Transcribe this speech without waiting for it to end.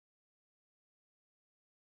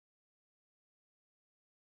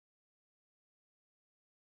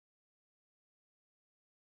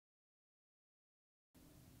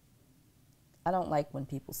I don't like when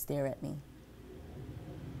people stare at me.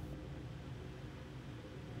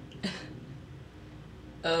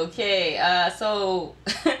 Okay, so,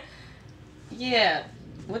 yeah,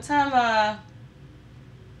 what time you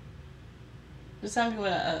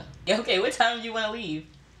wanna, yeah, okay, what time do you wanna leave?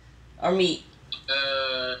 Or meet?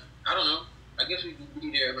 I don't know. I guess we can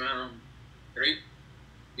be there around 3:30.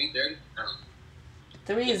 I don't know.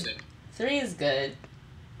 Three is good.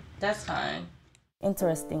 That's fine.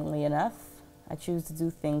 Interestingly enough, I choose to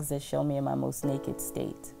do things that show me in my most naked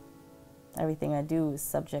state. Everything I do is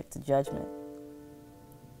subject to judgment.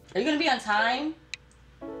 Are you gonna be on time?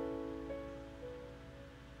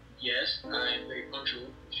 Yes, I am very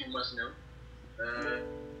punctual, as you must know.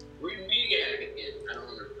 Where you meeting at again? I don't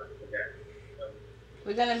remember.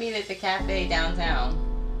 We're gonna meet at the cafe downtown.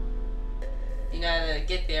 You gotta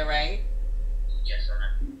get there, right? Yes, I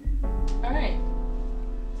All right.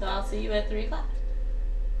 So I'll see you at 3 o'clock.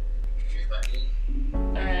 3:00.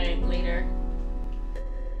 All right, later.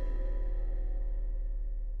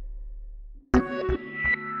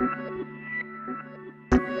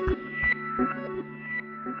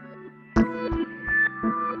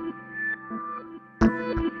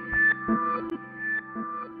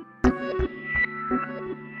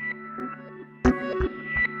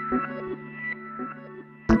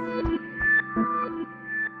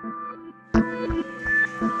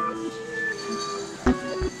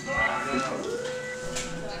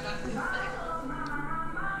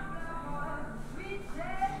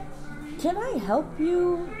 Can I help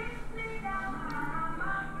you?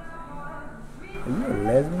 Are you a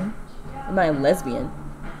lesbian? Am I a lesbian?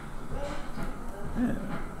 Yeah.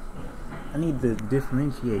 I need to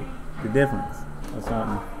differentiate the difference or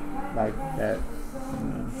something like that.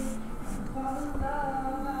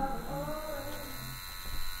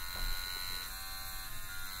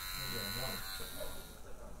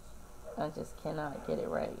 I just cannot get it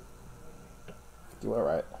right. You all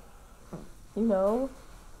right? You know,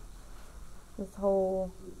 this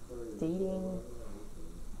whole dating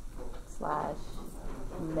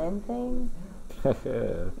 / men thing.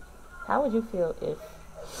 How would you feel if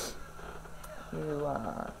you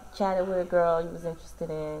chatted with a girl you was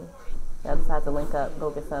interested in, y'all decided to link up,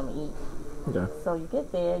 go get something to eat? Okay. So you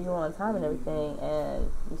get there, you're on time and everything,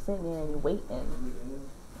 and you're sitting there and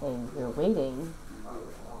you're waiting,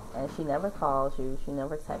 and she never calls you, she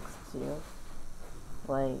never texts you.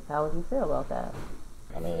 Like, how would you feel about that?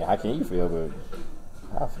 I mean, how can you feel? But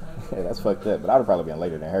that's fucked up. But I would probably been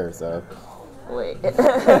later than her, so. Wait. No,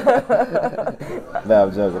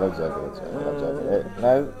 I'm joking.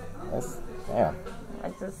 No, that's damn.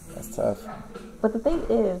 That's tough. But the thing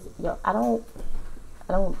is, I don't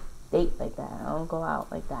date like that. I don't go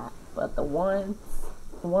out like that. But the one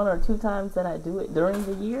or two times that I do it during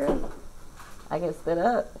the year, I get stood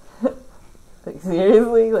up. Like,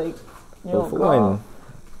 seriously, like, you don't call.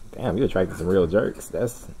 Damn, you attracted some real jerks.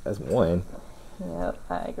 That's one. Yep,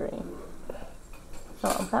 I agree. So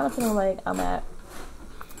I'm kind of feeling like I'm at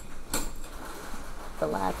the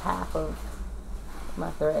last half of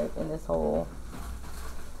my thread in this whole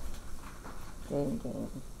dating game.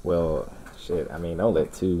 Well, shit, I mean, don't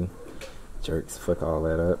let two jerks fuck all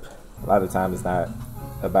that up. A lot of the time it's not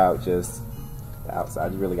about just the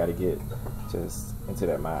outside. You really got to get just into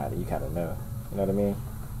that mind and you kind of know. You know what I mean?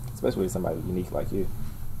 Especially with somebody unique like you.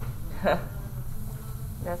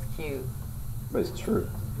 That's cute. But it's true.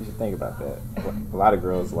 You should think about that. A lot of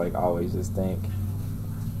girls like always just think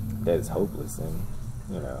that it's hopeless and,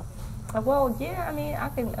 you know. Well, yeah, I mean, I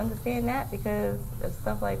can understand that because if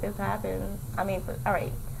stuff like this happens, I mean, all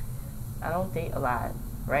right, I don't date a lot,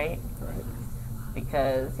 right? Right.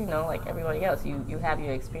 Because, you know, like everybody else, you have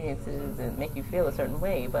your experiences and make you feel a certain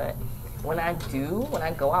way, but when I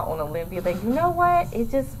go out on a limb, be like, you know what, it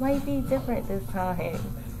just might be different this time.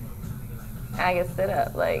 I get stood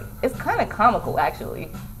up. Like, it's kind of comical,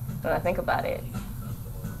 actually, when I think about it.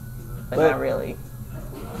 But not really.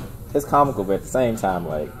 It's comical, but at the same time,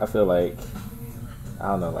 like, I feel like, I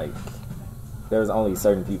don't know, like, there's only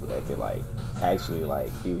certain people that could, like, actually,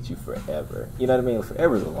 like, be with you forever. You know what I mean?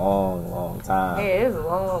 Forever is a long, long time. Yeah, it is a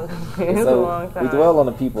long, a long time. We dwell on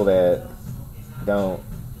the people that don't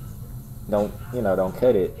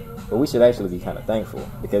cut it, but we should actually be kind of thankful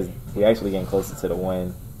because we're actually getting closer to the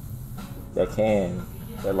one that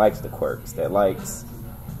likes the quirks, that likes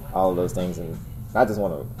all of those things, and not just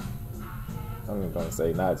want to, I'm even going to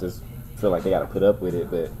say, not just feel like they got to put up with it,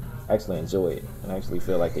 but actually enjoy it and actually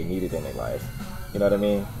feel like they need it in their life. You know what I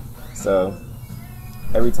mean? So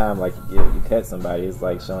every time like you cut somebody, it's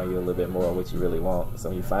like showing you a little bit more of what you really want. So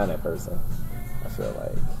when you find that person, I feel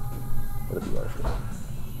like it'll be worth it.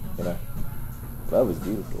 You know, love is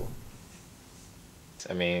beautiful.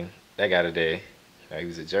 I mean, that guy today, you know, he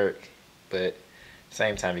was a jerk, but at the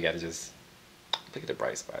same time, you got to just look at the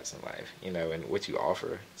bright spots in life, you know, and what you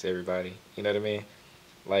offer to everybody. You know what I mean?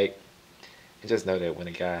 Like, and just know that when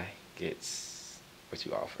a guy gets what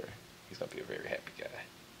you offer, he's gonna be a very happy guy.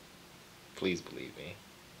 Please believe me.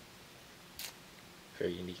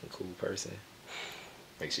 Very unique and cool person.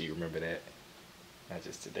 Make sure you remember that. Not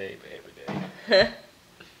just today, but every day.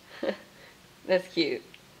 That's cute.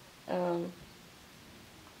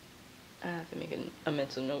 I have to make a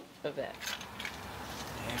mental note of that.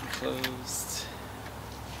 And closed.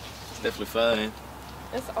 It's definitely fun.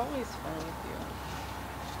 It's always fun with you.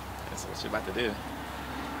 That's what you're about to do.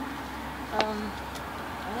 I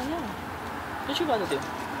don't know. What you about to do?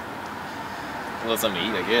 A little something to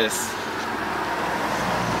eat, I guess.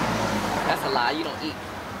 That's a lie. You don't eat.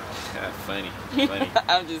 Funny.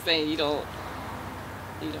 I'm just saying you don't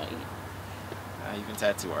eat. Even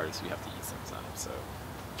tattoo artists, you have to eat sometimes, so.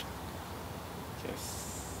 Guess.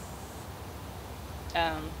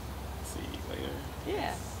 See you later.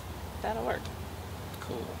 Yeah, that'll work.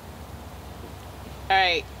 Cool. All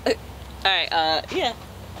right. Yeah.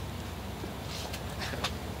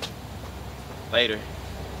 Later.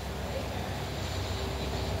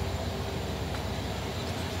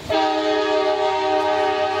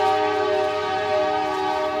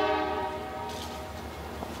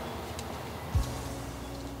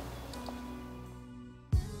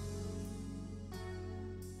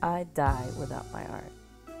 I died without my art.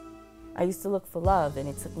 I used to look for love, and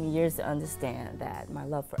it took me years to understand that my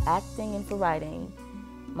love for acting and for writing,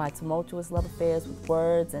 my tumultuous love affairs with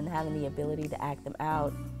words and having the ability to act them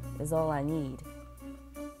out is all I need.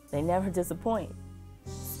 They never disappoint.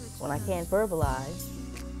 When I can't verbalize,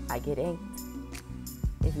 I get inked.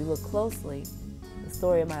 If you look closely, the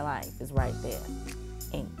story of my life is right there.